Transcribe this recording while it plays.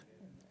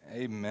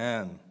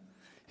Amen.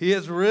 He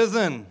has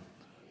risen.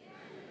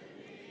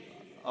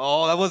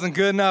 Oh, that wasn't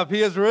good enough. He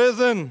has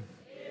risen.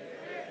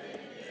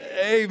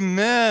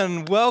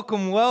 Amen.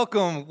 Welcome,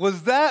 welcome.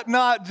 Was that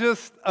not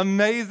just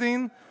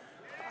amazing?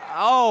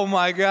 Oh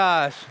my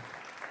gosh.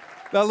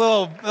 That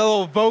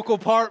little vocal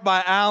part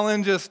by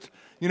Alan just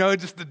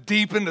to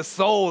deepen the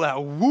soul.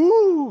 That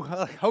woo.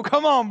 Oh,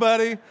 come on,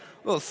 buddy. A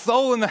little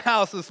soul in the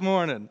house this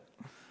morning.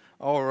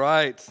 All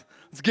right.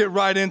 Let's get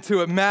right into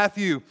it.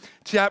 Matthew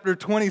chapter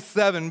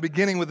 27,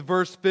 beginning with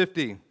verse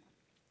 50.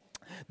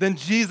 Then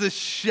Jesus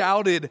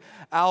shouted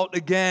out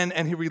again,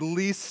 and he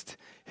released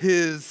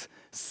his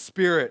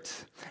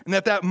Spirit. And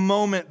at that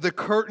moment, the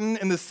curtain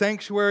in the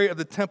sanctuary of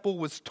the temple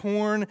was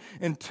torn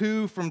in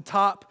two from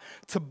top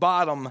to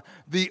bottom.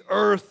 The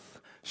earth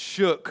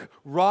shook,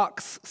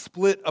 rocks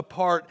split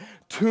apart,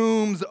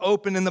 tombs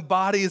opened, and the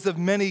bodies of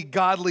many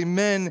godly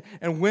men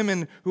and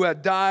women who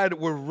had died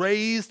were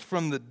raised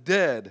from the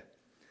dead.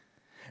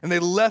 And they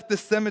left the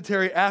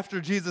cemetery after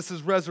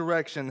Jesus'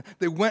 resurrection.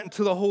 They went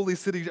to the holy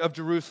city of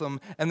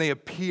Jerusalem, and they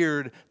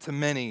appeared to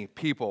many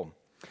people.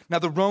 Now,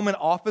 the Roman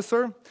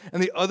officer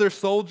and the other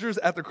soldiers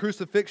at the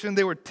crucifixion,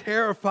 they were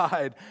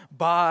terrified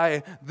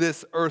by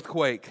this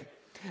earthquake.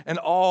 And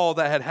all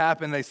that had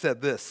happened, they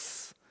said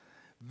this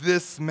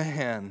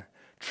man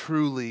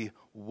truly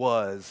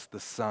was the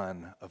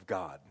Son of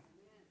God.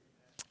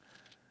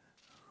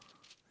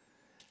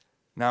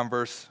 Now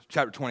in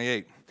chapter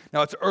 28.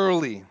 Now it's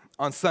early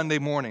on Sunday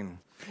morning.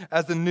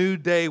 As the new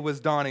day was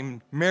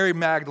dawning, Mary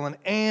Magdalene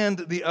and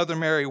the other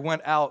Mary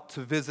went out to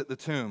visit the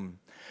tomb.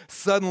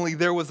 Suddenly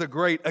there was a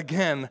great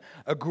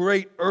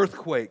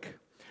earthquake.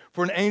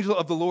 For an angel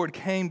of the Lord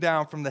came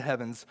down from the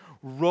heavens,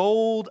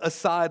 rolled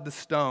aside the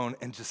stone,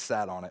 and just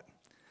sat on it.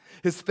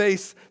 His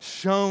face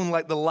shone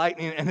like the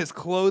lightning, and his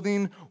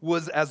clothing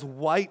was as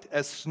white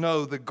as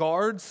snow. The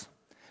guards,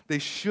 they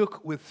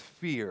shook with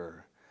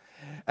fear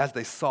as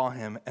they saw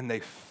him, and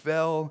they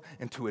fell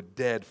into a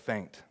dead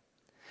faint.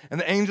 And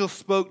the angel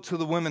spoke to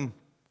the women.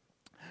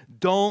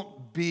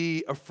 "Don't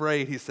be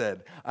afraid," he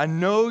said. "I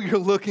know you're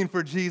looking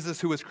for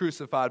Jesus who was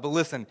crucified, but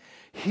listen,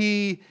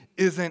 he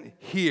isn't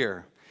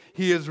here.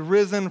 He is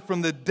risen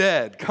from the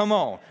dead." Come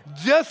on.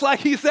 Just like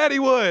he said he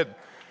would.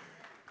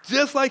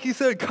 Just like he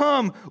said,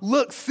 "Come,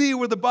 look, see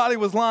where the body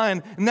was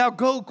lying. And now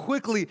go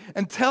quickly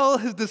and tell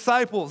his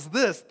disciples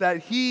this,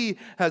 that he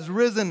has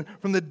risen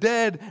from the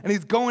dead and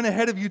he's going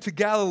ahead of you to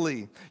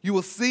Galilee. You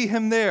will see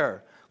him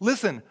there.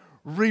 Listen,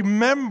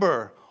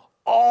 remember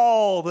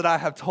all that I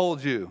have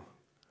told you."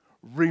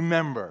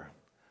 Remember.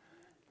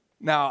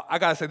 Now, I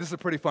gotta say, this is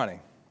pretty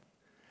funny.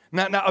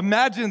 Now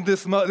imagine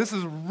this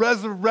is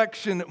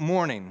resurrection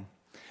morning.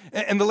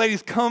 And the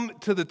ladies come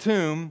to the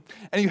tomb,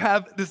 and you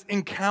have this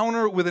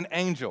encounter with an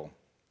angel,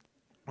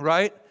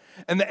 right?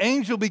 And the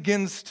angel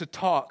begins to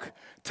talk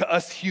to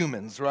us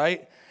humans,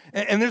 right?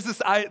 And there's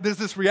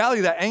this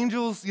reality that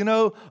angels,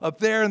 up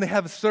there, and they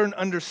have a certain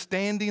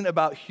understanding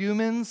about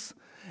humans.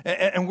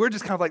 And we're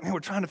just kind of like, man, we're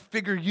trying to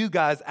figure you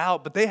guys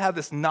out, but they have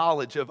this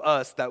knowledge of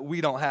us that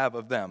we don't have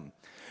of them.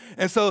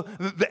 And so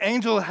the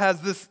angel has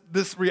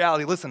this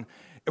reality. Listen,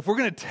 if we're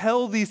going to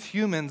tell these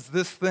humans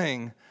this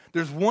thing,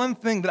 there's one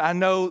thing that I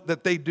know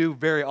that they do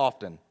very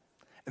often,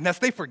 and that's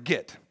they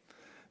forget.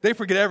 They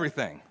forget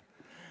everything.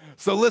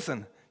 So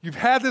listen, you've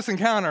had this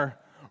encounter.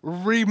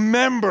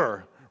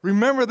 Remember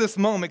this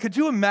moment. Could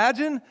you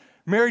imagine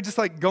Mary just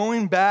like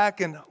going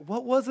back and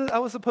what was it I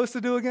was supposed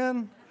to do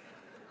again?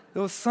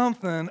 There was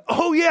something.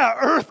 Oh, yeah,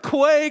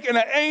 earthquake and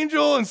an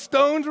angel and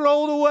stones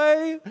rolled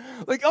away.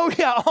 Like, oh,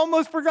 yeah, I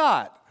almost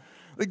forgot.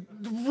 Like,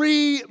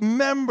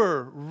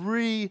 remember.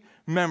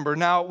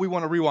 Now we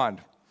want to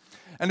rewind.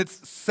 And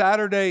it's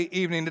Saturday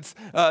evening. It's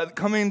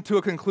coming to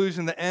a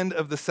conclusion, the end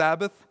of the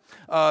Sabbath.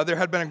 There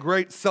had been a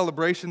great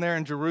celebration there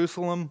in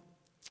Jerusalem.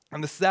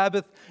 And the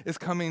Sabbath is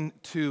coming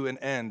to an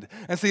end.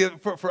 And see,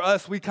 for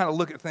us, we kind of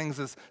look at things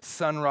as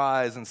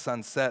sunrise and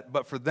sunset.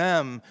 But for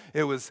them,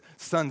 it was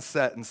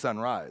sunset and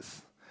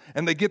sunrise.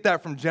 And they get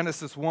that from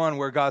Genesis 1,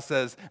 where God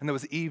says, and there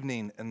was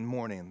evening and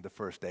morning the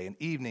first day, and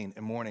evening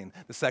and morning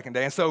the second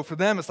day. And so for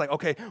them, it's like,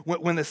 okay,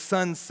 when the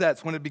sun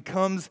sets, when it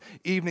becomes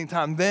evening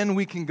time, then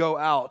we can go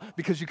out,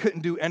 because you couldn't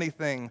do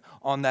anything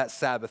on that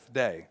Sabbath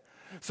day.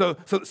 So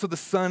the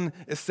sun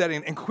is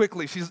setting, and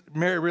quickly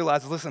Mary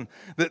realizes, listen,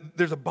 that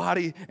there's a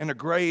body in a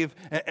grave,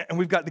 and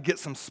we've got to get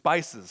some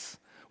spices.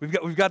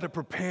 We've got to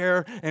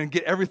prepare and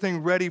get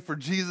everything ready for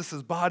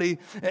Jesus' body,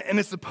 and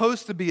it's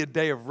supposed to be a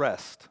day of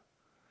rest.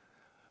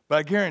 But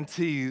I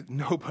guarantee you,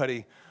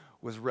 nobody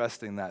was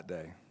resting that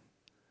day.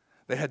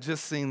 They had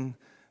just seen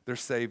their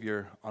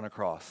Savior on a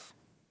cross.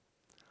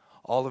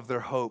 All of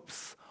their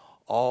hopes,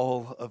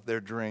 all of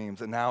their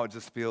dreams, and now it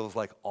just feels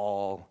like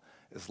all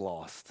is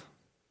lost.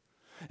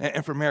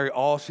 And for Mary,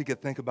 all she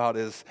could think about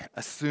is,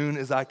 as soon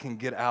as I can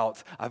get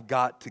out, I've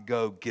got to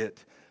go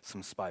get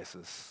some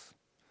spices.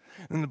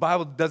 And the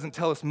Bible doesn't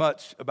tell us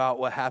much about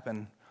what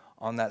happened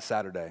on that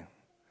Saturday.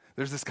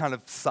 There's this kind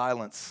of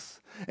silence.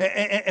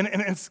 And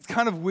it's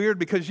kind of weird,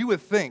 because you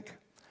would think,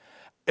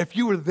 if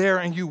you were there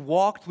and you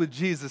walked with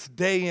Jesus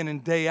day in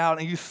and day out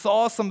and you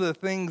saw some of the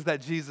things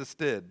that Jesus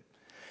did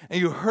and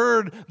you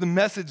heard the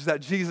message that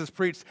Jesus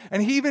preached,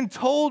 and he even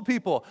told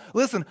people,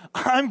 listen,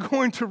 I'm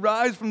going to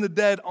rise from the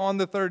dead on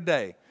the third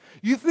day.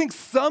 You think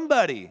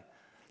somebody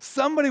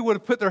would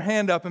have put their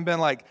hand up and been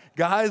like,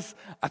 guys,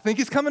 I think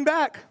he's coming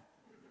back.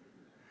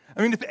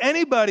 I mean, if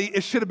anybody,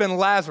 it should have been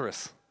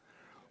Lazarus.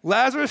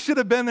 Lazarus should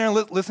have been there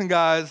and listen,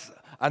 guys,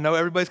 I know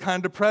everybody's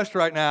kind of depressed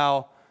right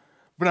now,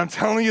 but I'm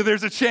telling you,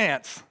 there's a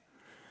chance.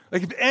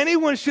 Like, if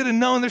anyone should have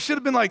known, there should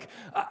have been like,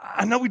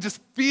 I know we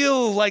just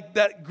feel like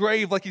that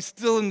grave, like he's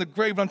still in the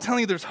grave, but I'm telling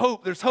you, there's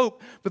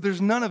hope, but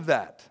there's none of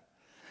that.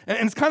 And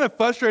it's kind of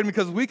frustrating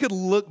because we could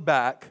look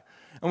back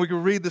and we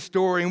could read the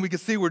story and we could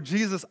see where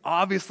Jesus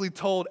obviously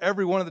told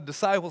every one of the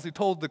disciples, he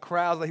told the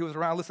crowds that he was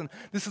around, listen,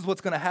 this is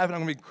what's going to happen.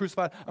 I'm going to be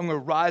crucified. I'm going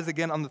to rise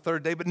again on the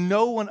third day. But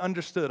no one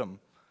understood him.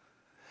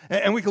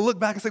 And we could look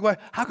back and say, well,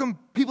 how come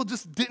people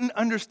just didn't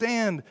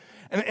understand?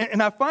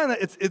 And I find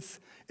that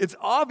it's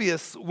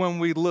obvious when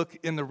we look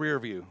in the rear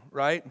view,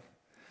 right?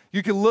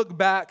 You can look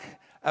back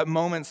at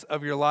moments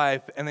of your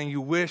life and then you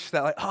wish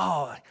that, like,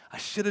 oh, I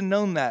should have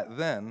known that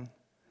then.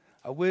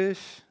 I wish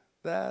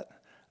that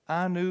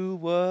I knew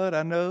what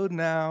I know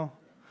now.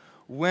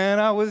 When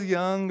I was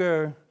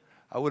younger,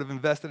 I would have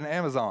invested in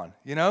Amazon,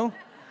 you know?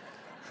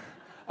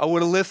 I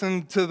would have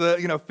listened to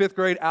the, fifth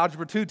grade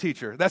Algebra 2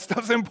 teacher. That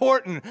stuff's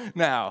important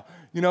now.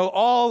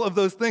 All of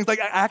those things. Like,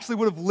 I actually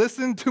would have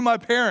listened to my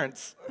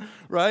parents,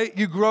 right?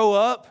 You grow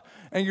up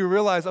and you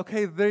realize,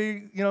 okay,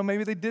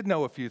 maybe they did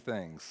know a few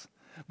things.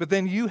 But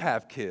then you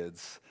have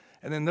kids.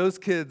 And then those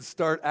kids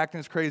start acting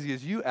as crazy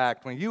as you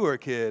act when you were a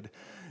kid.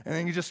 And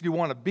then you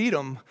want to beat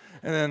them.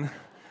 And then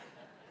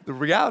the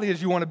reality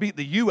is you want to beat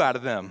the you out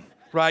of them,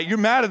 right? You're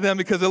mad at them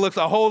because it looks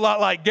a whole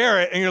lot like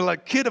Garrett. And you're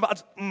like, kid,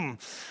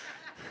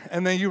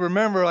 And then you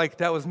remember, like,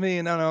 that was me,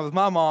 and no, it was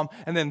my mom.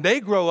 And then they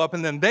grow up,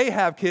 and then they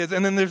have kids.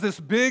 And then there's this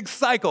big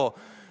cycle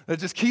that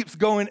just keeps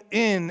going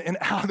in and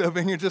out of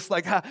it. And you're just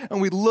like,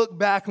 and we look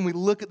back, and we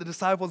look at the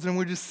disciples, and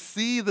we just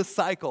see the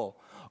cycle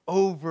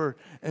over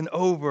and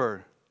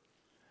over.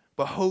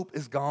 But hope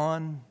is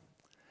gone,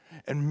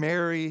 and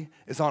Mary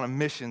is on a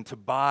mission to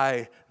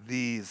buy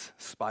these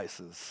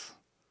spices.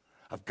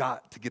 I've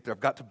got to get there. I've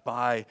got to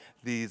buy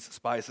these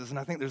spices. And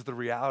I think there's the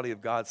reality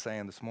of God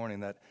saying this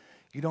morning that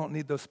you don't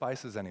need those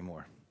spices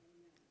anymore.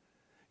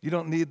 You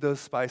don't need those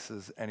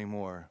spices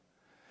anymore.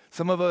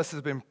 Some of us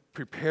have been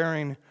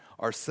preparing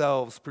our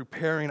spices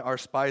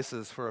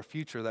for a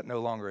future that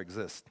no longer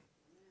exists.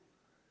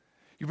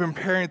 You've been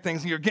preparing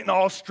things and you're getting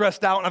all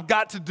stressed out and I've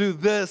got to do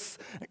this.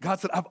 And God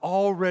said, I've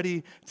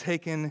already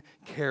taken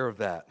care of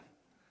that.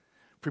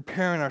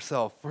 Preparing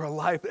ourselves for a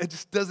life that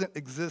just doesn't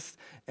exist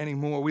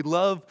anymore. We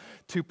love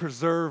to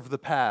preserve the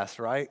past,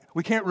 right?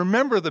 We can't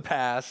remember the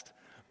past,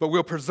 but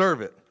we'll preserve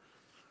it.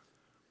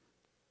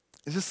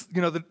 It's just,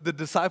 the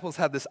disciples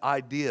had this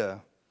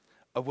idea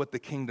of what the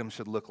kingdom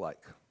should look like.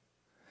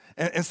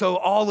 And so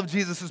all of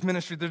Jesus'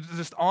 ministry, they're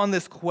just on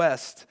this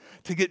quest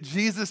to get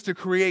Jesus to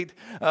create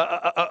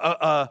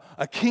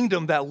a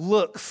kingdom that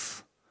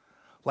looks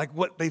like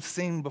what they've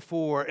seen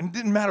before. And it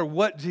didn't matter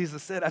what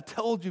Jesus said. I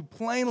told you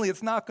plainly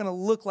it's not going to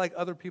look like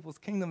other people's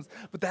kingdoms,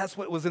 but that's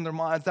what was in their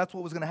minds. That's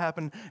what was going to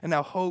happen. And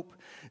now hope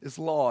is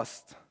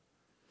lost.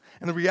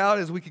 And the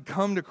reality is we could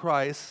come to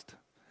Christ,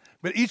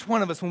 but each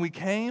one of us, when we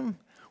came,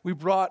 we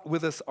brought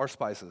with us our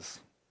spices.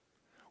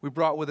 We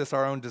brought with us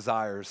our own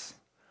desires.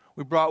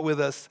 We brought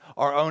with us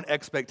our own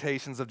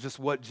expectations of just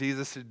what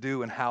Jesus should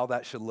do and how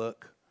that should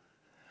look.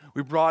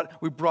 We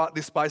brought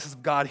the spices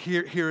of God.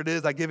 Here it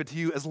is. I give it to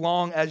you as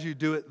long as you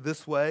do it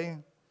this way.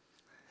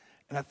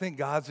 And I think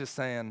God's just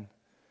saying,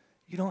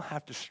 you don't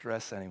have to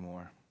stress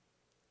anymore.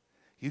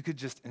 You could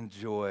just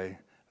enjoy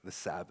the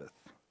Sabbath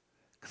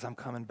because I'm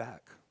coming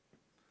back.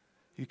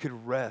 You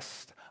could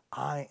rest.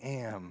 I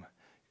am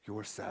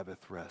your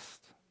Sabbath rest.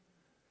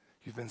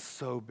 You've been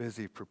so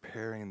busy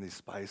preparing these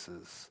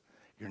spices,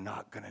 you're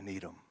not going to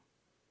need them.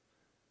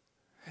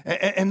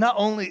 And not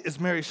only is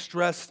Mary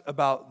stressed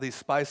about these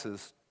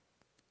spices,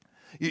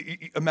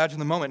 you imagine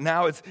the moment.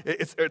 Now it's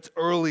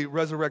early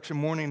resurrection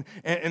morning,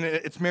 and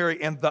it's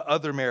Mary and the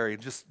other Mary,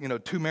 just,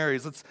 two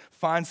Marys. Let's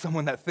find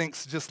someone that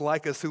thinks just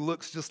like us, who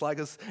looks just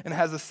like us, and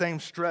has the same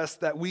stress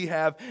that we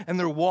have. And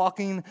they're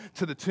walking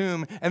to the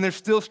tomb, and they're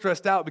still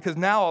stressed out because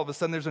now all of a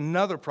sudden there's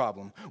another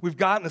problem. We've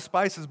gotten the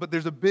spices, but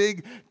there's a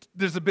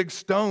big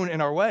stone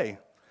in our way.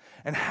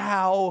 And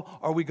how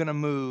are we going to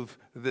move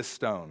this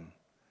stone?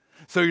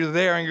 So you're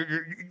there and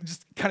you're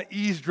just kind of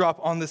eavesdrop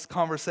on this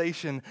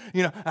conversation.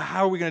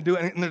 How are we going to do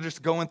it? And they're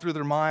just going through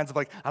their minds of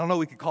like, I don't know,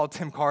 we could call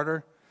Tim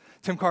Carter.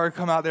 Tim Carter could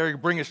come out there, he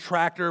could bring his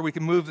tractor, we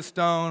could move the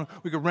stone,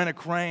 we could rent a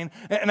crane.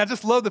 And I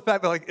just love the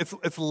fact that like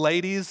it's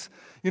ladies,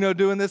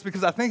 doing this,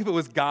 because I think if it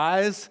was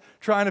guys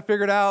trying to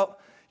figure it out,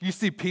 you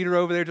see Peter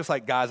over there just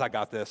like, guys, I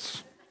got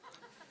this.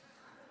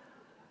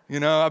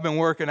 I've been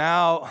working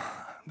out,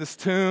 this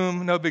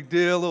tomb, no big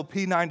deal, little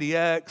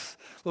P90X,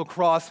 little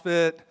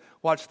CrossFit.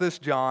 Watch this,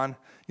 John.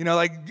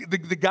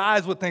 The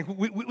guys would think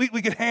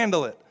we could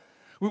handle it.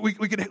 We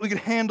could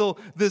handle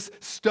this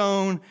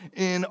stone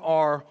in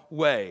our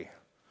way.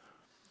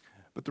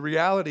 But the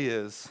reality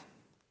is,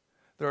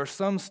 there are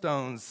some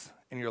stones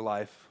in your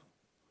life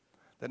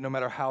that no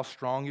matter how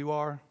strong you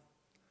are,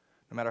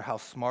 no matter how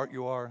smart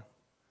you are,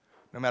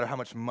 no matter how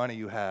much money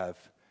you have,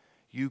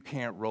 you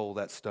can't roll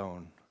that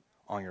stone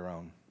on your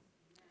own.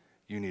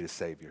 You need a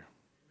Savior.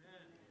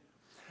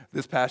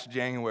 This past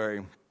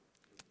January,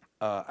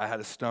 I had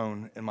a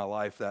stone in my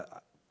life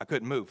that I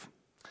couldn't move.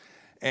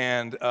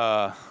 And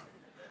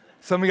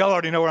some of y'all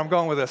already know where I'm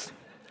going with this.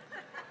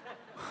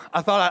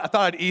 I thought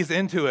I'd ease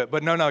into it,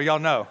 but no, y'all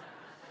know.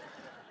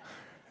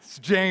 It's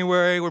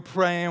January, we're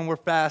praying, we're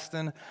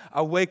fasting.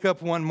 I wake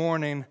up one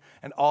morning,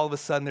 and all of a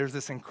sudden, there's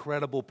this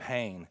incredible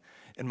pain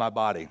in my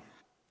body.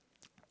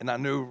 And I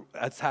knew,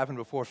 that's happened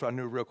before, so I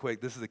knew real quick,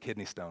 this is a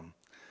kidney stone.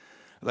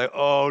 I was like,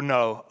 oh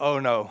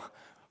no.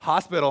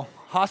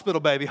 Hospital,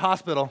 baby,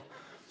 hospital.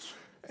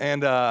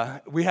 And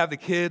we have the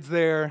kids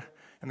there,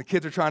 and the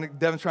kids are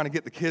Devin's trying to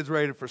get the kids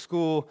ready for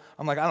school.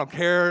 I'm like, I don't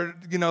care,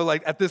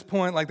 like at this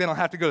point, like they don't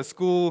have to go to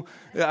school.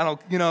 I don't,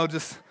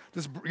 just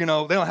they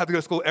don't have to go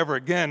to school ever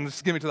again.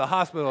 Just get me to the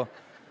hospital.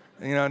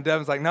 And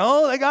Devin's like,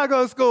 no, they gotta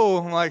go to school.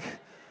 I'm like,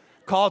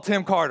 call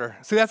Tim Carter.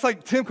 See, that's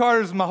like, Tim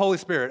Carter is my Holy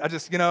Spirit. I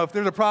just, if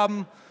there's a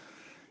problem,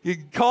 you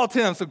call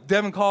Tim. So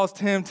Devin calls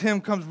Tim.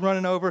 Tim comes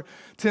running over.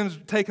 Tim's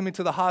taking me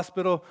to the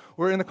hospital.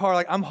 We're in the car,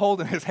 like, I'm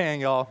holding his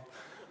hand, y'all.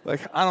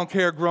 Like, I don't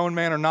care, grown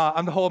man or not.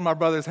 I'm holding my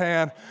brother's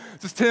hand.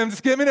 Tim,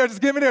 just get me there.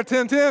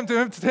 Tim.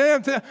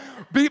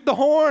 Beep the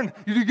horn.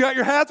 You got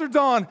your hazards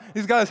on.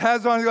 He's got his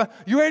hazards on. He's like,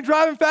 you ain't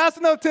driving fast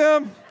enough,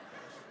 Tim.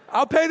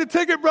 I'll pay the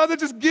ticket, brother.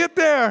 Just get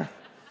there.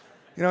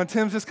 And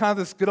Tim's just kind of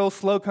this good old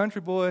slow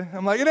country boy.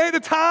 I'm like, it ain't the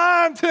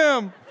time,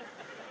 Tim.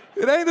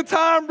 It ain't the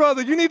time,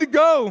 brother. You need to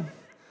go.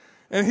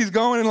 And he's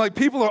going, and like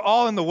people are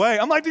all in the way.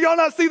 I'm like, do y'all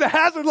not see the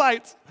hazard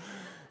lights?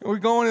 And we're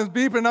going, and it's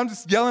beeping, and I'm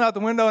just yelling out the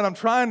window, and I'm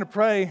trying to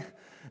pray.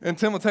 And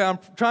Tim will tell you, I'm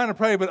trying to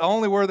pray, but the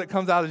only word that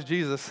comes out is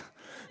Jesus.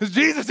 It's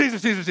Jesus.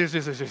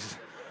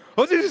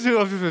 Oh,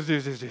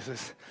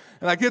 Jesus.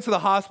 And I get to the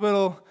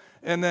hospital,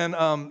 and then,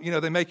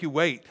 they make you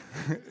wait.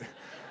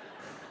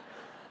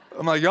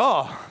 I'm like,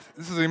 y'all,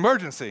 this is an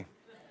emergency.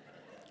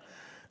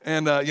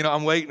 And,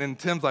 I'm waiting, and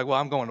Tim's like, well,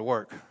 I'm going to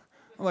work.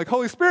 I'm like,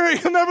 Holy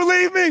Spirit, you'll never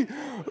leave me,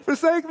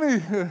 forsake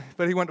me.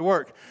 But he went to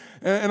work.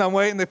 And I'm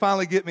waiting, they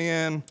finally get me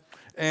in,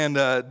 and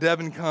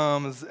Devin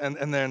comes,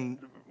 and then,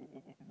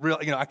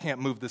 I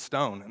can't move this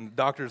stone. And the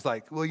doctor's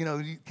like, well,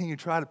 can you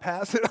try to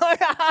pass it?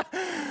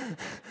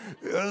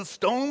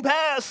 Stone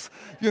pass,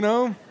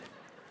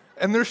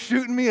 And they're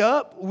shooting me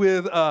up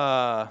with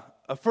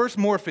first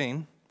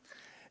morphine,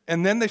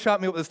 and then they shot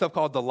me up with this stuff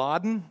called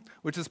Dilaudid,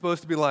 which is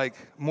supposed to be like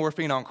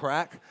morphine on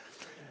crack.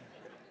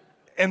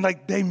 And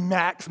like they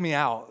max me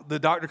out. The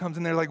doctor comes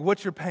in there like,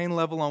 what's your pain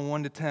level on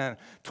 1 to 10?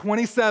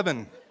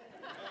 27.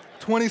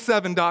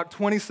 27, doc,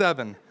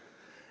 27.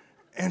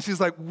 And she's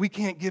like, we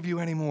can't give you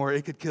any more.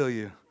 It could kill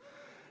you.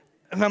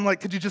 And I'm like,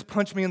 could you just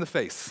punch me in the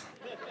face?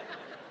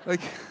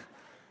 Like,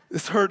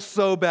 this hurts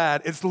so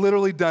bad. It's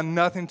literally done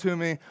nothing to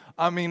me.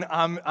 I mean,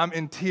 I'm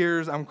in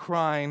tears. I'm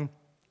crying.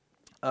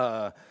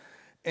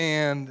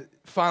 And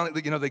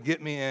finally, they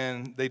get me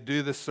in. They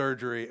do the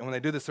surgery. And when they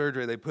do the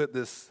surgery, they put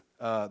this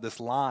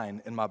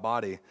line in my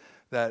body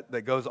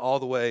that goes all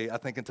the way, I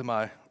think, into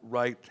my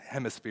right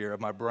hemisphere of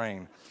my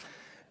brain.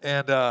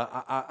 And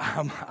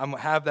I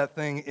have that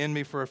thing in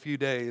me for a few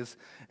days,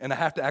 and I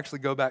have to actually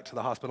go back to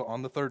the hospital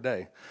on the third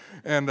day.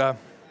 And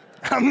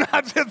I'm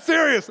not just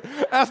serious.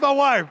 Ask my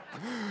wife.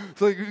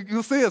 So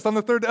you'll see us on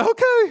the third day.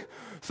 Okay.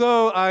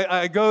 So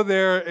I go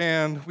there,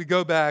 and we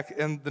go back,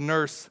 and the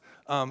nurse,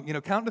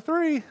 count to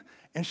 3,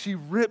 and she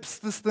rips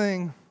this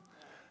thing.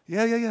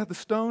 Yeah. The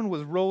stone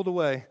was rolled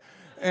away.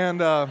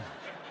 And I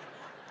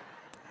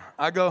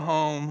go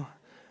home,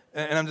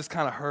 and I'm just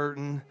kind of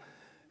hurting.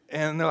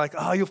 And they're like,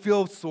 oh, you'll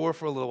feel sore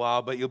for a little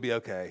while, but you'll be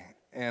okay.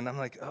 And I'm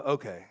like,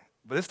 okay.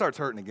 But it starts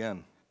hurting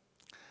again.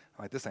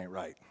 I'm like, this ain't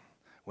right.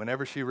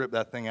 Whenever she ripped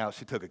that thing out,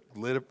 she took a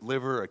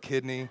liver, a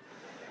kidney.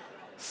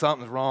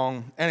 Something's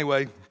wrong.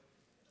 Anyway,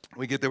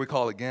 we get there, we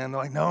call again.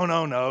 They're like,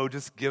 no,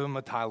 just give him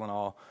a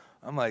Tylenol.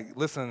 I'm like,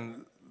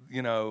 listen,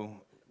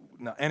 no.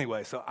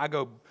 Anyway, so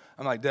I'm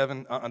like,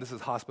 Devin, this is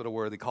hospital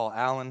worthy. Call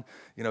Alan.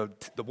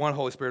 The one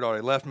Holy Spirit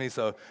already left me,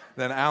 so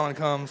then Alan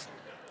comes.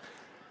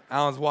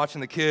 Alan's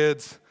watching the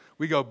kids.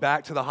 We go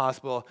back to the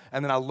hospital,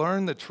 and then I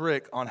learned the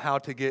trick on how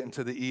to get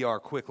into the ER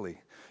quickly.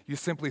 You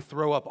simply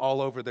throw up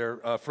all over their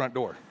front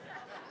door.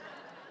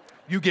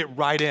 You get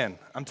right in,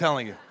 I'm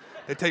telling you.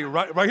 They tell you,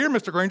 right here,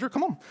 Mr. Granger,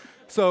 come on.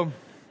 So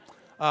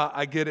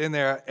I get in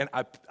there, and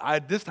I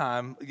this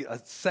time, a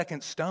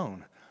second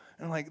stone.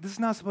 And I'm like, this is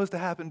not supposed to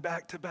happen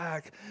back to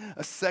back,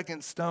 a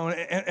second stone.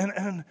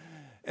 And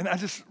I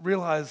just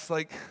realized,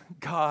 like,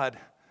 God,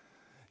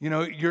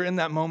 you're in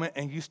that moment,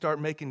 and you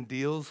start making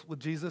deals with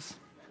Jesus.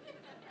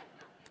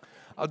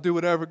 I'll do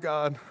whatever,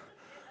 God.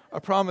 I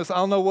promise I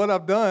don't know what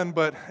I've done,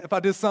 but if I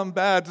did something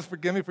bad, just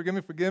forgive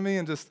me,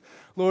 and just,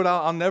 Lord,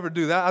 I'll never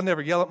do that. I'll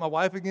never yell at my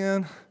wife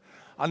again.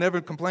 I'll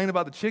never complain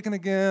about the chicken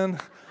again.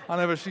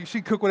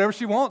 She cook whatever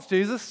she wants,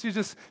 Jesus.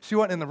 She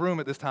wasn't in the room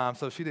at this time,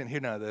 so she didn't hear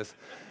none of this.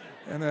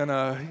 And then,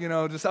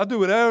 I'll do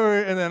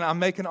whatever. And then I'm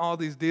making all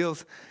these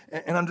deals.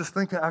 And I'm just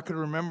thinking I could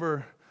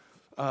remember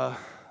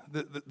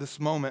this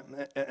moment.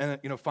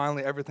 And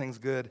finally everything's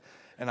good.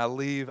 And I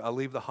leave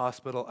the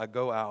hospital. I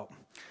go out.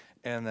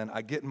 And then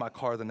I get in my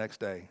car the next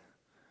day.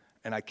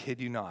 And I kid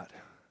you not,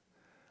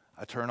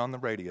 I turn on the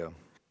radio.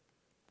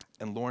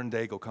 And Lauren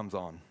Daigle comes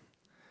on.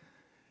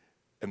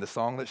 And the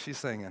song that she's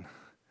singing,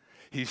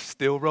 he's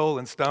still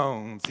rolling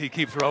stones. He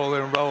keeps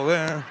rolling,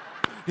 rolling.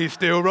 He's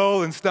still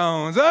rolling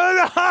stones.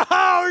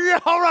 Oh, yeah,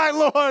 all right,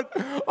 Lord.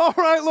 All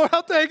right, Lord,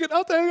 I'll take it.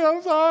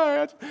 I'm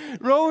sorry.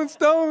 Rolling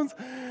stones.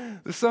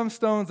 There's some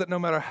stones that no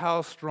matter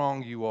how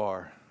strong you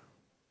are,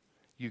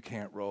 you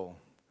can't roll.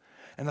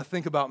 And I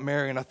think about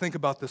Mary, and I think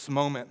about this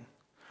moment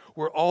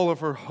where all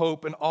of her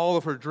hope and all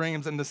of her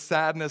dreams and the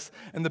sadness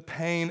and the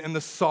pain and the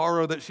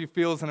sorrow that she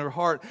feels in her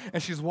heart,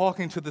 and she's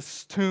walking to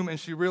this tomb and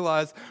she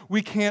realized,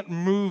 we can't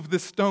move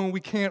this stone, we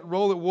can't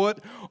roll it, what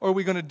are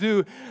we going to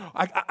do?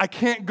 I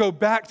can't go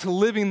back to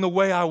living the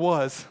way I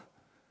was.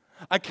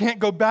 I can't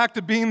go back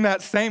to being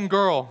that same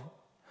girl.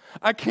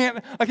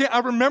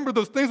 I remember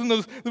those things and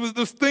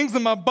those things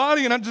in my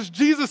body, and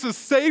Jesus has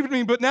saved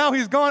me, but now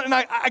he's gone, and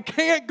I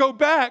can't go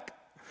back.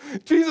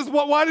 Jesus,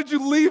 why did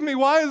you leave me?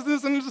 Why is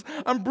this? And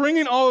I'm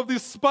bringing all of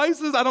these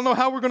spices. I don't know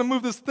how we're going to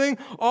move this thing.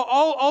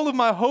 All of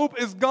my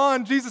hope is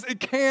gone. Jesus, it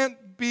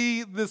can't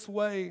be this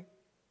way.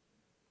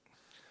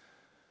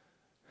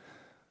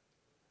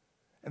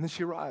 And then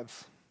she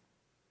arrives.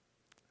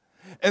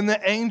 And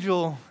the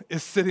angel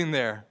is sitting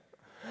there.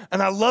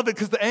 And I love it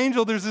because the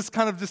angel, there's this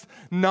kind of just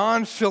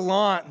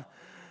nonchalant,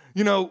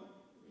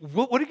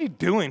 what are you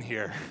doing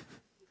here?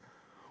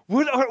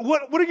 What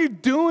are you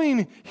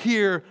doing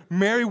here,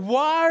 Mary?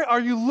 Why are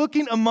you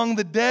looking among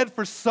the dead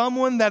for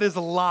someone that is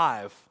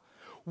alive?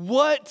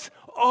 What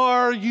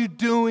are you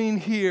doing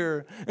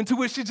here? And to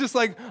which she's just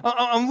like,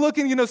 I'm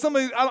looking,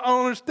 somebody, I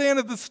don't understand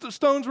if the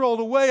stone's rolled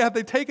away. Have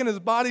they taken his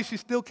body? She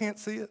still can't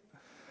see it.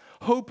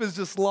 Hope is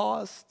just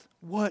lost.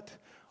 What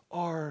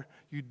are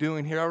you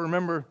doing here? I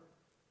remember,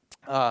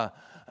 I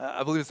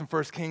believe it's in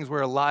 1 Kings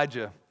where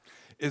Elijah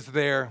is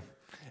there,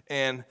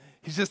 and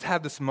he's just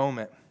had this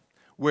moment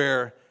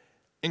where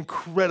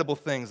incredible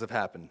things have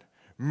happened.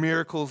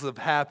 Miracles have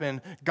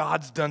happened.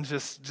 God's done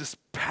just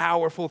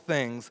powerful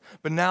things.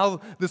 But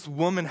now this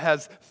woman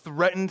has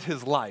threatened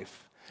his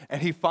life, and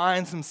he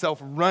finds himself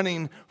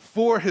running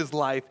for his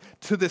life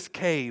to this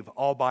cave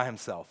all by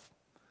himself.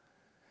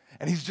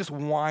 And he's just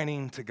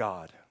whining to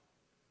God.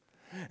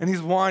 And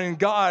he's whining,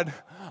 God,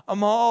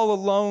 I'm all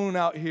alone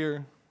out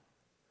here.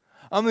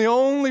 I'm the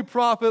only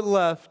prophet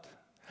left.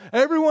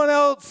 Everyone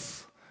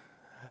else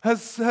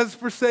has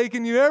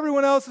forsaken you.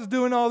 Everyone else is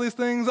doing all these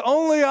things.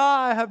 Only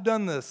I have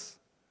done this.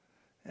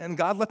 And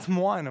God lets him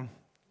whine him.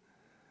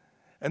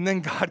 And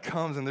then God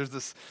comes, and there's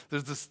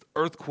this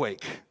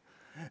earthquake.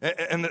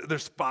 And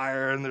there's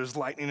fire, and there's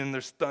lightning, and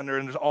there's thunder,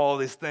 and there's all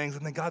these things.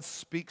 And then God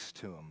speaks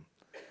to him.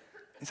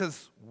 He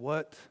says,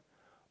 what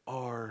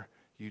are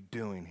you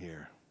doing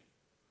here?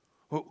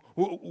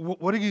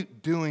 What are you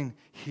doing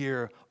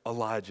here,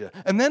 Elijah?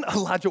 And then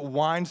Elijah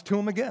whines to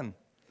him again.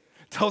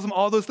 Tells him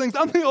all those things.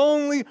 I'm the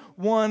only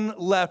one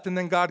left. And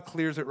then God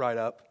clears it right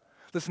up.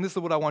 Listen, this is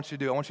what I want you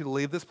to do. I want you to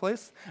leave this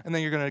place, and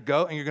then you're going to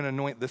go, and you're going to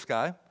anoint this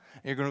guy, and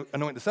you're going to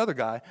anoint this other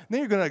guy, and then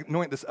you're going to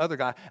anoint this other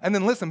guy. And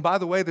then listen, by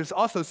the way, there's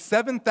also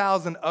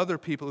 7,000 other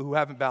people who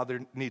haven't bowed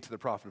their knee to the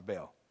prophet of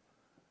Baal.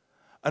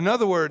 In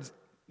other words,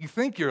 you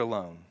think you're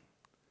alone.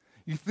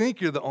 You think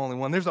you're the only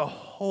one. There's a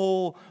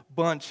whole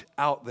bunch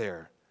out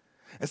there.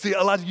 And see,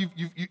 Elijah,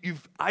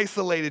 you've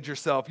isolated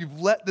yourself. You've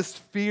let this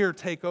fear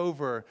take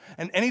over.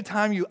 And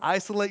anytime you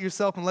isolate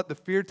yourself and let the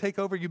fear take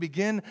over, you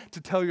begin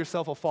to tell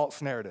yourself a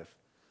false narrative.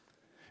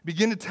 You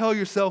begin to tell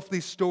yourself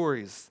these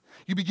stories.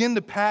 You begin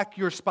to pack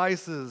your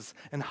spices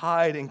and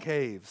hide in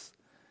caves.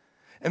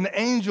 And the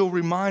angel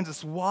reminds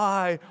us,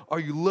 why are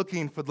you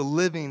looking for the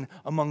living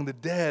among the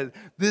dead?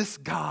 This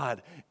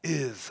God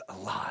is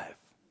alive.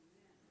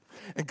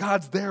 And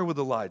God's there with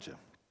Elijah.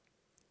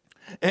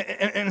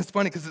 And it's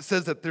funny because it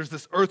says that there's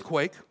this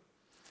earthquake,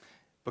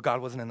 but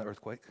God wasn't in the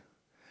earthquake.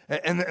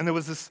 And there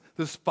was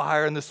this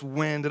fire and this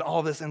wind and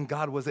all this, and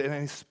God was there,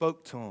 and he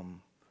spoke to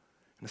him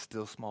in a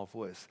still small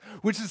voice,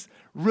 which is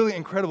really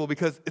incredible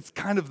because it's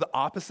kind of the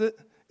opposite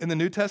in the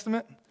New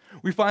Testament.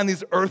 We find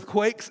these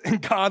earthquakes,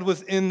 and God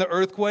was in the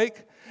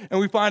earthquake. And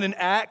we find in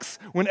Acts,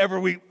 whenever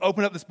we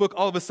open up this book,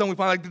 all of a sudden we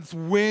find like this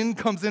wind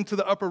comes into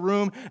the upper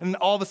room, and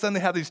all of a sudden they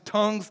have these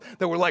tongues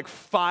that were like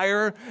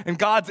fire, and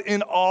God's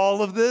in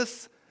all of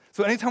this.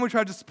 So anytime we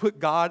try to just put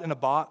God in a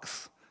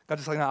box,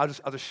 God's just like, no,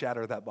 I'll just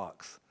shatter that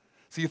box.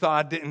 So you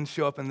thought I didn't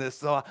show up in this,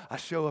 so I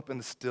show up in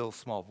the still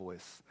small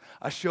voice.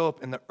 I show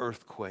up in the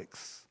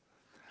earthquakes.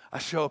 I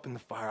show up in the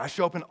fire. I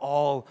show up in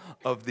all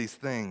of these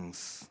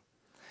things.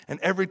 And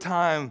every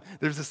time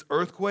there's this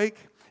earthquake,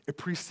 it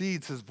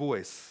precedes his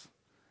voice.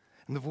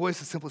 And the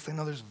voice is simply saying,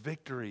 no, there's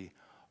victory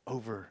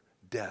over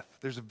death.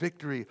 There's a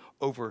victory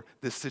over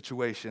this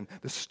situation.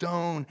 The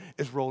stone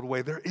is rolled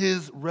away. There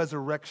is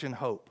resurrection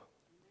hope.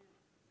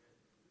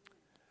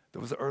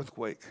 There was an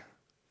earthquake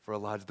for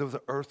Elijah. There was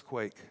an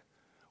earthquake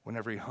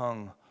whenever he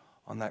hung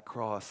on that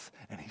cross,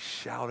 and he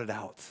shouted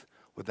out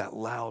with that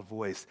loud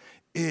voice,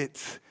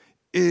 "It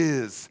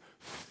is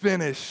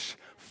finished.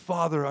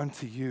 Father,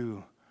 unto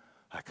you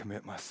I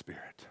commit my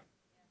spirit."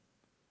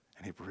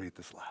 And he breathed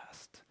his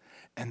last.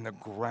 And the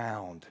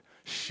ground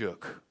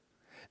shook,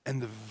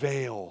 and the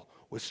veil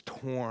was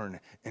torn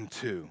in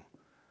two.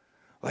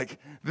 Like,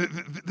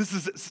 this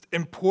is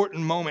an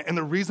important moment. And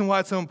the reason why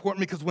it's so important,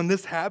 because when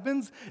this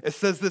happens, it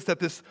says this, that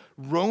this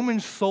Roman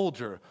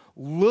soldier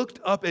looked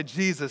up at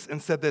Jesus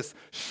and said this,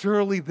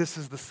 "Surely this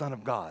is the Son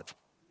of God."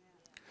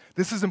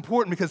 This is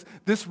important because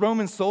this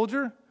Roman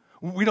soldier,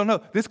 we don't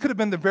know, this could have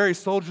been the very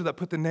soldier that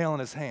put the nail in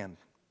his hand.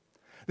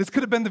 This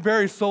could have been the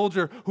very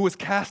soldier who was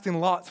casting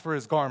lots for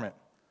his garment.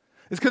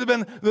 This could have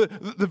been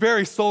the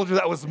very soldier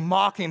that was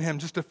mocking him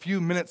just a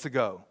few minutes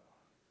ago.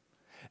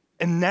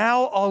 And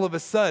now, all of a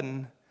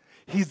sudden,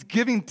 he's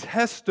giving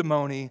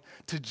testimony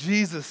to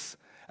Jesus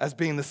as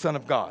being the Son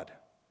of God.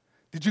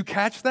 Did you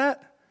catch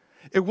that?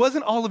 It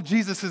wasn't all of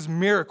Jesus'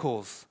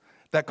 miracles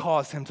that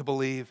caused him to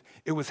believe.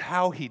 It was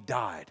how he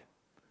died.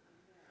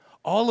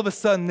 All of a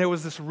sudden, there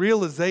was this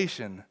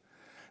realization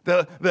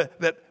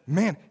that,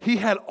 man, he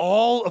had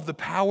all of the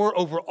power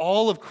over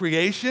all of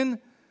creation,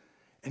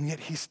 and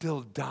yet he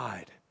still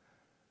died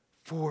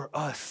for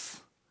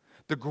us.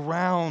 The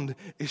ground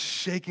is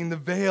shaking. The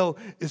veil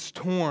is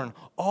torn.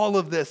 All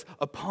of this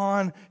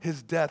upon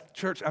his death.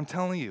 Church, I'm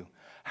telling you,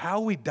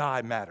 how we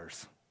die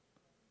matters.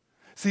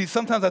 See,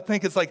 sometimes I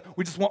think it's like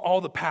we just want all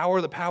the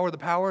power, the power, the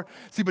power.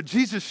 See, but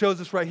Jesus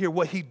shows us right here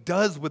what he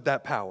does with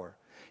that power.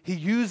 He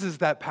uses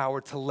that power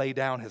to lay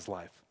down his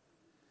life.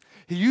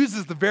 He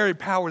uses the very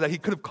power that he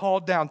could have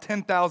called down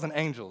 10,000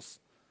 angels.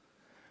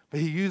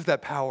 But he used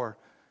that power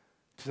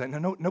to say,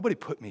 no, nobody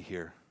put me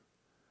here.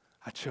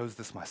 I chose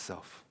this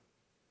myself.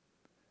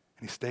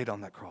 And he stayed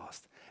on that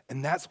cross.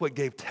 And that's what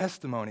gave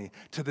testimony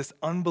to this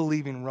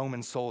unbelieving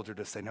Roman soldier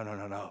to say,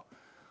 no.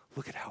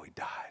 Look at how he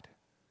died.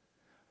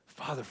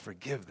 Father,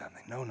 forgive them.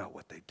 They know not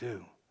what they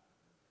do.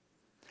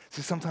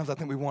 See, sometimes I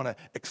think we want to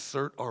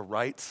exert our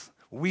rights.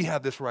 We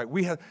have this right.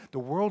 The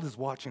world is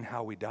watching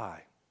how we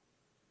die.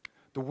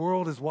 The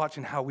world is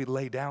watching how we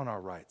lay down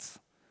our rights.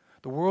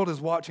 The world is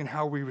watching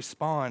how we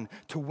respond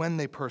to when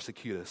they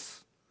persecute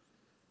us.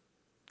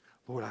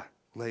 Lord, I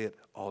lay it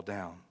all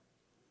down.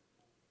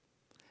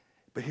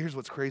 But here's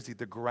what's crazy.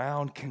 The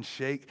ground can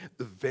shake,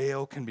 the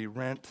veil can be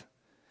rent,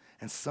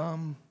 and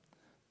some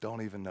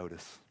don't even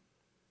notice.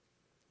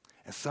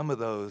 And some of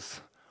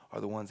those are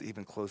the ones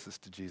even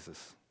closest to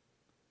Jesus.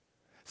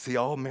 See,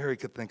 all Mary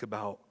could think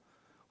about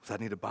was, I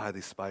need to buy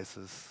these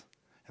spices,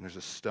 and there's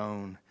a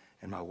stone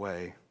in my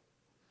way.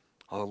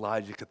 All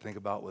Elijah could think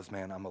about was,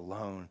 man, I'm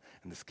alone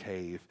in this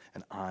cave,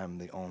 and I'm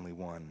the only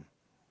one.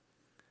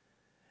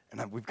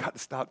 And we've got to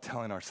stop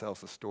telling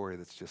ourselves a story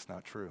that's just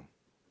not true.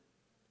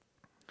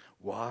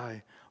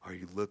 Why are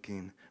you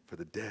looking for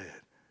the dead?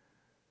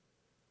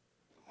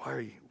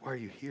 Why are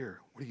you here?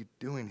 What are you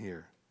doing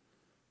here?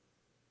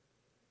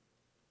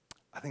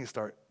 I think it's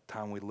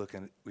time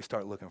we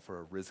start looking for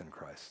a risen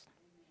Christ.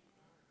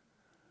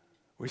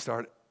 We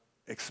start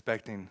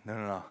expecting,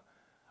 no.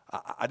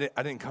 I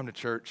didn't come to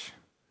church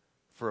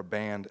for a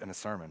band and a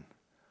sermon.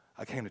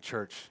 I came to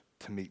church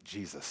to meet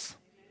Jesus.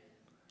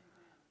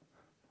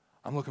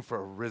 I'm looking for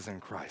a risen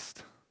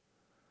Christ.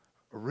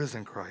 A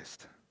risen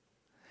Christ.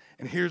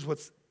 And here's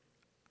what's,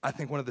 I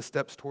think one of the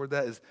steps toward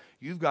that is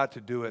you've got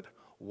to do it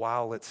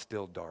while it's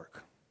still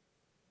dark.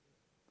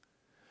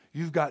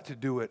 You've got to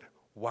do it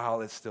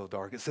while it's still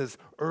dark. It says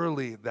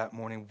early that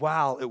morning,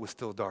 while it was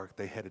still dark,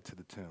 they headed to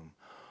the tomb.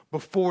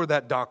 Before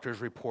that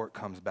doctor's report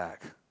comes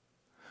back.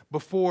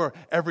 Before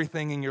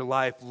everything in your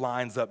life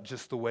lines up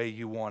just the way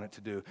you want it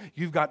to do.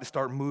 You've got to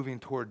start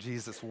moving toward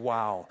Jesus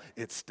while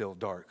it's still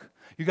dark.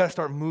 You've got to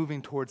start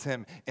moving towards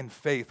him in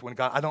faith. When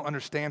God, I don't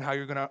understand how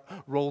you're going to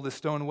roll this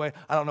stone away.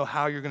 I don't know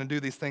how you're going to do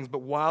these things, but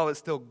while it's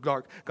still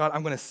dark, God,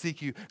 I'm going to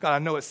seek you. God, I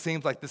know it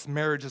seems like this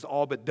marriage is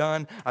all but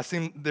done.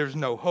 There's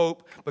no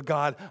hope, but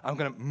God, I'm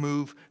going to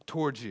move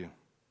towards you.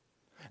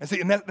 And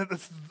see, and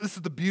this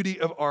is the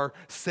beauty of our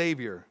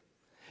Savior.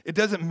 It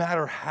doesn't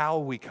matter how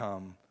we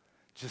come.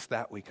 Just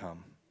that we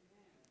come.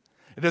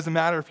 It doesn't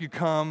matter if you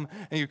come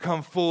and you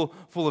come full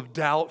of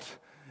doubt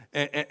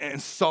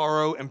and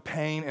sorrow and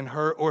pain and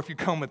hurt, or if you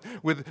come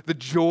with the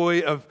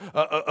joy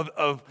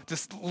of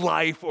just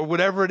life or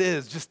whatever it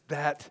is, just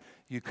that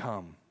you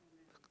come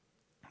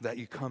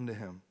to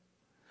him.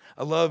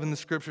 I love in the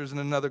scriptures in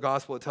another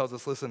gospel it tells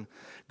us, listen,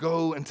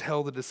 go and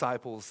tell the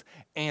disciples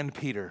and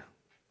Peter.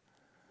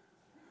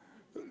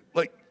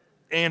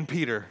 And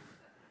Peter.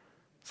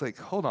 It's like,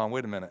 hold on,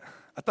 wait a minute.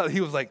 I thought he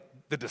was like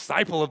the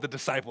disciple of the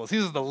disciples. He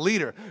was the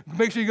leader.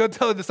 Make sure you go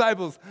tell the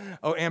disciples.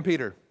 Oh, and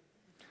Peter.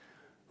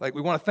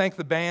 We want to thank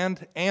the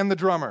band and the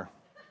drummer.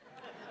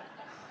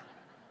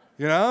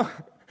 You know?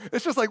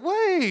 It's just like,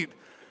 wait,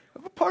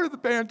 I'm a part of the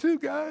band too,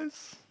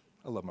 guys.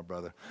 I love my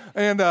brother.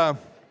 And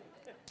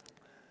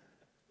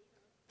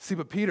See,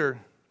 but Peter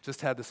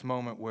just had this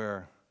moment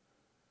where,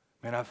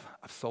 man, I've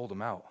sold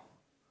him out.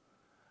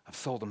 I've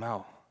sold him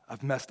out.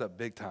 I've messed up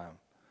big time.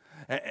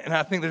 And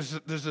I think there's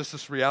just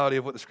this reality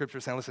of what the scripture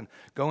is saying. Listen,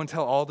 go and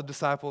tell all the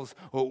disciples,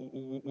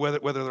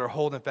 whether they're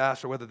holding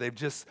fast or whether they've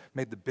just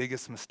made the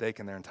biggest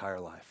mistake in their entire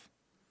life.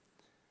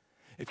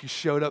 If you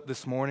showed up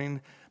this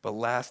morning, but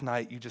last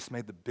night you just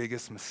made the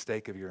biggest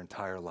mistake of your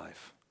entire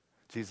life,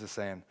 Jesus is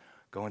saying,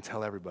 go and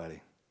tell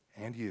everybody,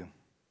 and you,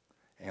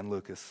 and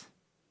Lucas,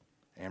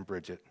 and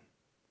Bridget,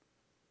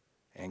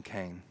 and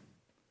Cain.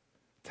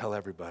 Tell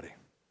everybody.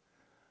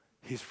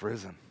 He's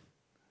risen.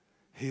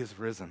 He is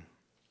risen.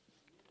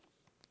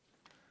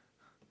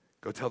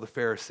 Go tell the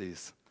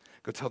Pharisees.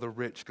 Go tell the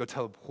rich. Go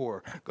tell the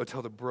poor. Go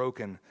tell the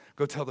broken.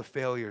 Go tell the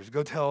failures.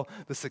 Go tell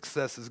the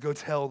successes. Go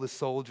tell the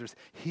soldiers.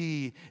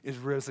 He is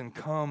risen.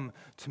 Come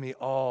to me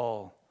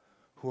all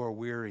who are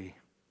weary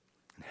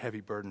and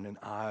heavy burdened, and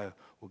I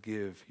will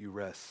give you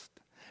rest.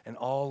 And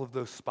all of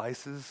those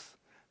spices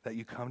that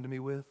you come to me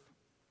with,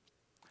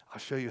 I'll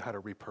show you how to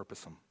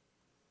repurpose them.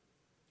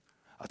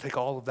 I'll take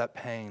all of that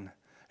pain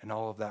and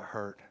all of that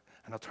hurt,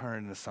 and I'll turn it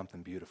into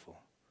something beautiful.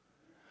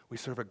 We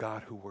serve a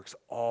God who works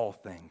all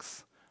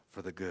things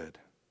for the good.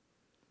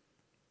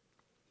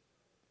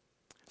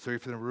 So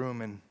if you're in the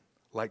room and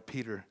like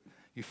Peter,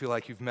 you feel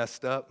like you've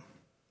messed up,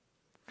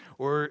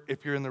 or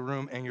if you're in the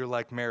room and you're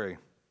like Mary,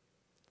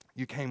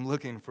 you came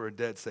looking for a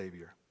dead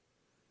Savior.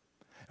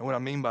 And what I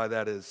mean by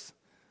that is,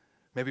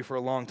 maybe for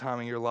a long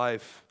time in your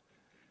life,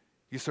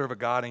 you serve a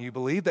God and you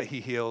believe that He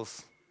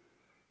heals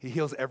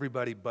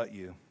everybody but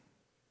you.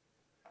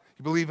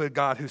 You believe in a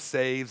God who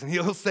saves, and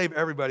He'll save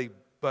everybody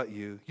but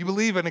you. You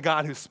believe in a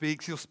God who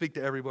speaks. He'll speak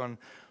to everyone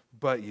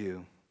but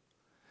you.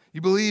 You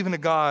believe in a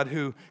God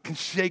who can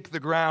shake the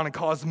ground and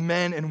cause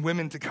men and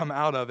women to come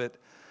out of it,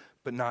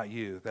 but not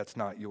you. That's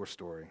not your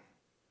story.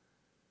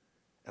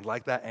 And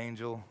like that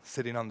angel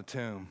sitting on the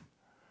tomb,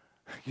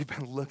 you've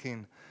been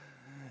looking,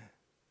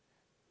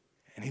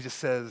 and He just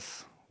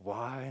says,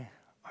 why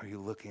are you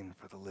looking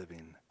for the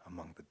living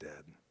among the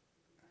dead?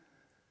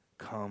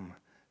 Come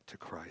to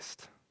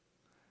Christ.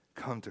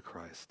 Come to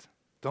Christ.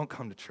 Don't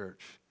come to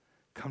church.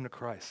 Come to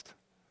Christ.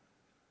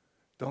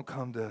 Don't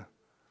come to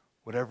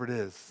whatever it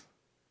is.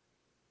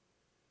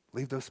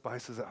 Leave those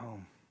spices at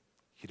home.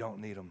 You don't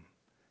need them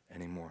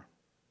anymore.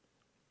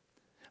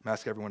 I'm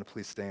asking everyone to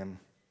please stand.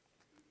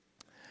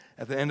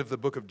 At the end of the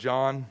book of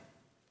John,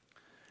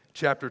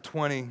 chapter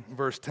 20,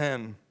 verse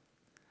 10,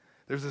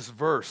 there's this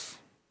verse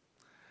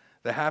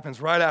that happens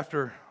right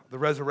after the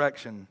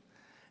resurrection.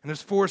 And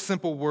there's 4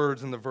 simple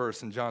words in the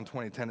verse in John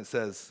 20:10. It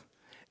says,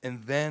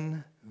 and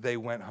then they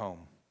went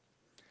home.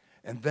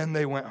 And then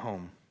they went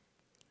home.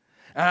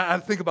 And I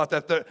think about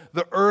that.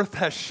 The earth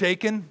has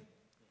shaken.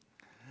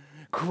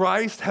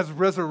 Christ has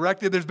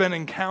resurrected. There's been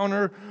an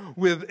encounter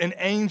with an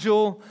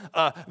angel.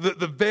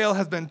 The veil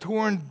has been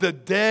torn. The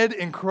dead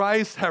in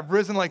Christ have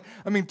risen.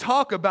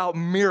 Talk about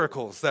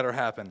miracles that are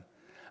happening.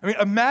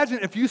 Imagine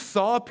if you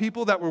saw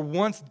people that were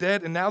once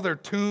dead and now their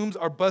tombs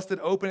are busted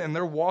open and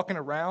they're walking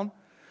around.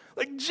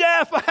 Like,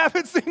 Jeff, I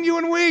haven't seen you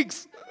in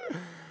weeks.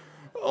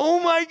 Oh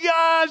my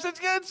gosh,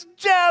 it's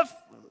Jeff.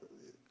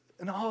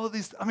 And all of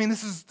these,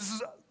 this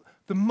is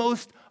the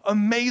most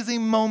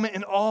amazing moment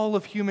in all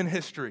of human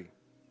history.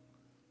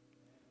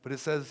 But it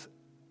says,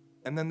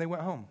 and then they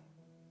went home.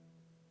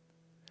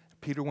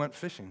 Peter went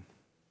fishing.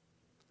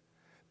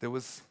 There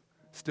was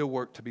still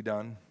work to be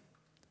done.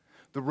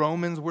 The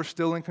Romans were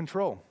still in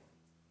control.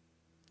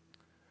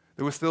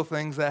 There were still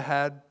things that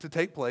had to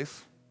take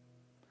place.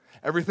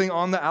 Everything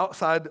on the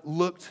outside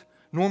looked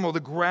normal. The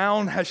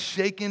ground has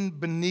shaken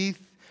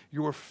beneath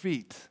your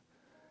feet.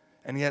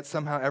 And yet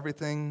somehow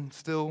everything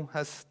still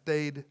has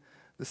stayed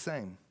the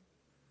same.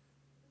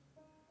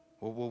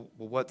 Well,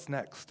 what's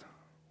next?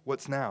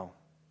 What's now?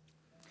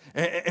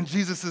 And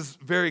Jesus is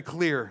very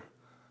clear.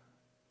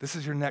 This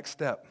is your next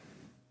step.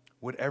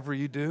 Whatever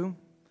you do,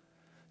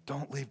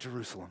 don't leave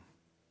Jerusalem,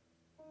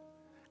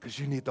 because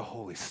you need the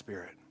Holy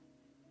Spirit.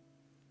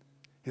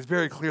 He's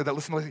very clear that,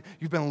 listen,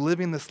 you've been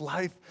living this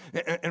life,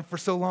 and for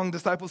so long,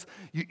 disciples,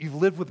 you've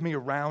lived with me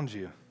around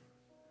you.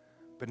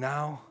 But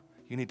now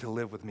you need to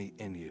live with me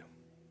in you.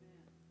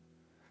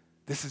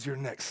 This is your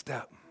next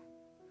step.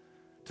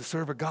 To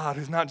serve a God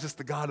who's not just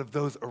the God of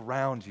those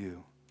around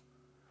you,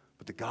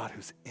 but the God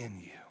who's in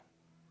you.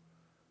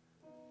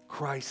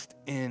 Christ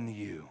in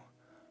you,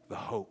 the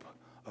hope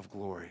of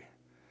glory.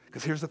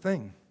 Because here's the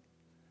thing.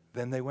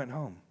 Then they went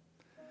home.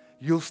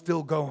 You'll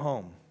still go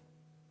home.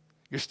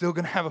 You're still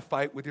going to have a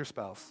fight with your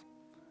spouse.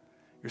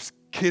 Your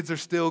kids are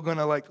still going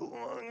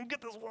to get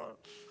this one.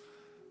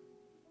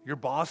 Your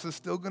boss is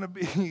still going to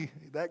be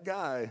that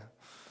guy.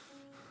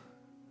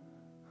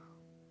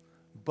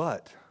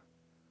 But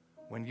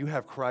when you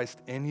have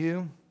Christ in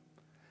you,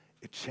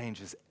 it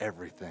changes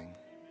everything.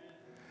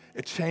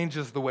 It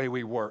changes the way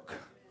we work.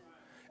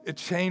 It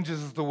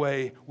changes the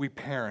way we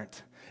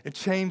parent. It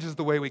changes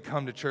the way we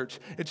come to church.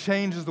 It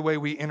changes the way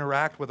we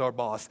interact with our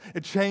boss.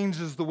 It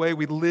changes the way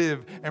we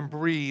live and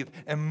breathe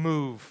and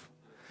move.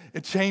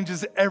 It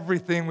changes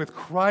everything with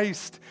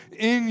Christ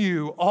in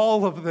you,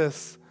 all of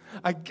this.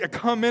 I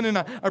come in and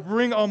I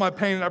bring all my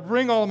pain, and I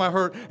bring all of my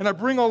hurt, and I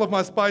bring all of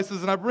my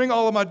spices, and I bring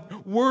all of my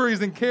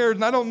worries and cares,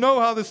 and I don't know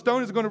how this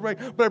stone is going to break,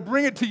 but I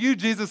bring it to you,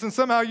 Jesus, and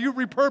somehow you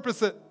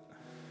repurpose it.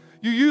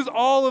 You use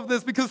all of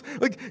this because,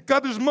 like,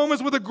 God, there's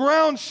moments where the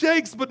ground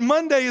shakes, but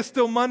Monday is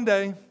still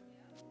Monday.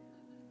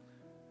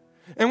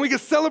 And we can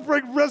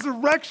celebrate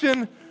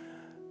resurrection,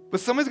 but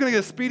somebody's going to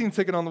get a speeding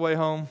ticket on the way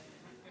home.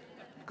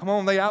 Come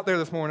on, they out there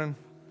this morning.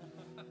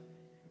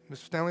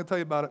 Mr. Stanley will tell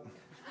you about it.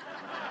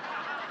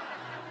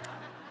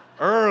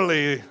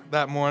 Early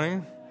that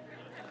morning,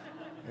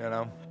 you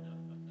know.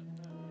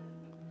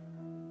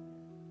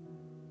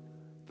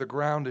 The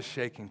ground is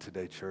shaking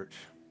today, church.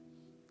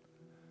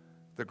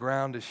 The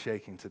ground is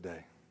shaking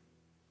today.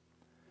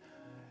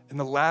 And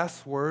the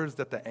last words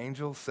that the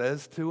angel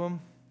says to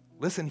him,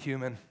 listen,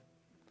 human,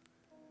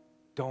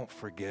 don't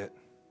forget.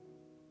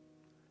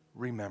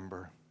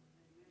 Remember.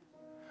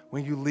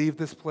 When you leave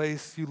this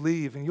place, you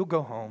leave and you'll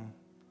go home.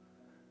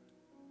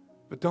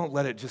 But don't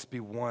let it just be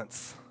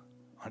once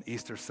on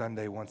Easter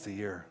Sunday, once a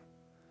year.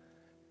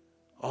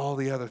 All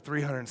the other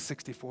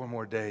 364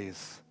 more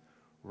days,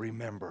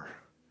 remember,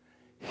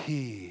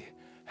 he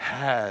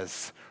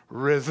has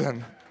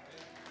risen.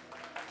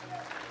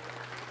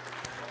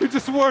 We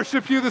just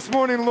worship you this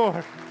morning,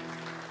 Lord.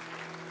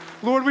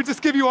 Lord, we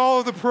just give you all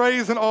of the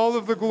praise and all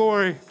of the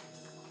glory.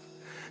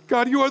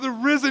 God, you are the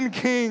risen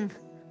King.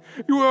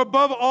 You are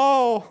above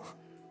all.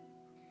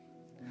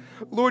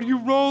 Lord, you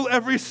roll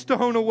every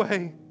stone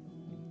away.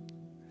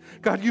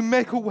 God, you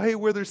make a way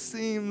where there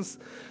seems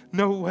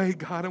no way,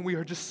 God, and we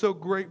are just so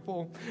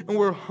grateful and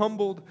we're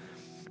humbled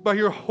by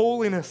your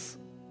holiness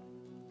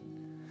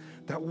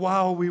that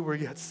while we were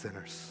yet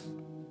sinners,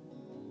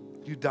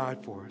 you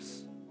died for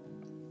us.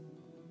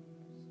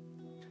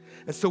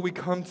 And so we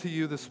come to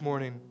you this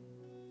morning.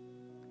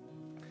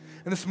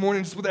 And this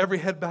morning, just with every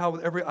head bowed,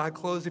 with every eye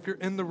closed, if you're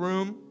in the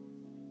room,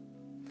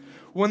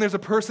 when there's a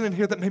person in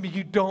here that maybe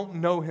you don't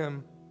know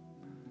him,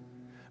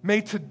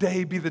 may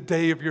today be the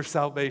day of your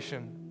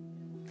salvation.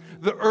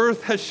 The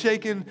earth has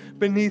shaken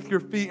beneath your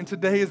feet, and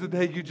today is the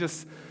day you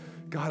just,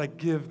 God, I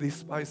give these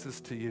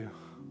spices to you.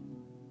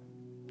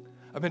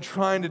 I've been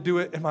trying to do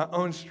it in my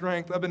own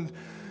strength.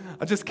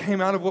 I just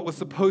came out of what was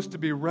supposed to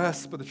be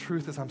rest, but the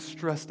truth is I'm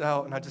stressed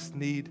out, and I just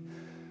need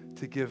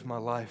to give my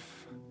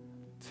life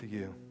to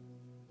you.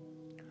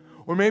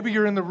 Or maybe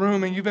you're in the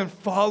room and you've been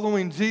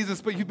following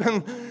Jesus, but you've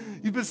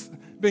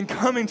been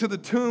coming to the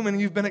tomb and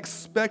you've been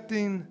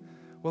expecting,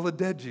 well, a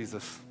dead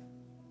Jesus.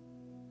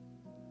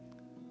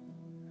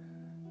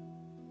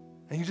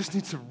 And you just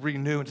need to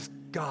renew and just,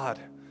 God,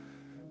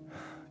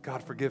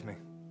 forgive me.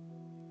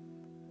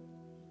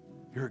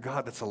 You're a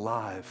God that's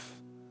alive.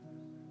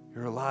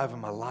 You're alive in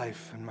my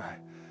life and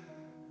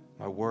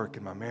my work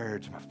and my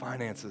marriage, my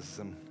finances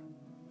and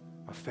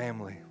my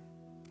family.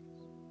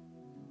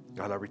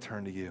 God, I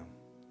return to you.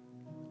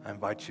 I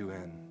invite you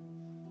in.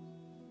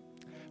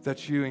 If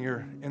that's you and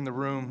you're in the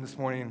room this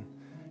morning,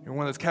 you're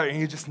one of those categories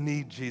and you just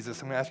need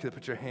Jesus, I'm going to ask you to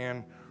put your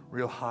hand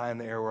real high in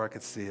the air where I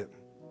could see it.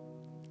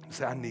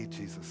 Say, I need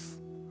Jesus.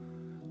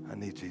 I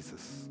need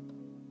Jesus.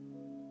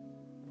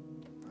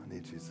 I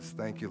need Jesus.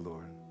 Thank you,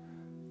 Lord.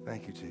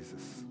 Thank you,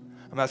 Jesus.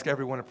 I'm asking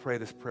everyone to pray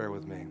this prayer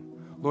with me.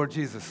 Lord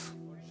Jesus,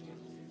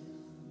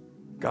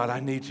 God, I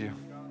need you.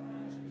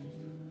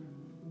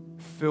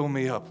 Fill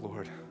me up,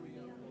 Lord.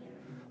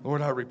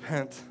 Lord, I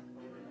repent.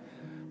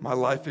 My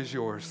life is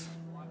yours.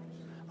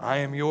 I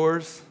am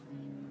yours.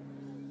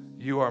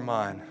 You are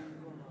mine.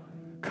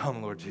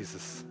 Come, Lord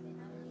Jesus.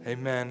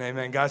 Amen.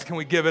 Amen. Guys, can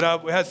we give it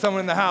up? We had someone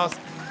in the house.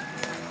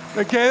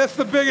 Okay, that's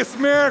the biggest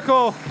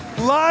miracle.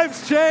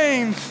 Lives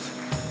changed.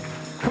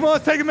 Come on,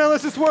 let's take a minute.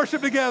 Let's just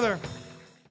worship together.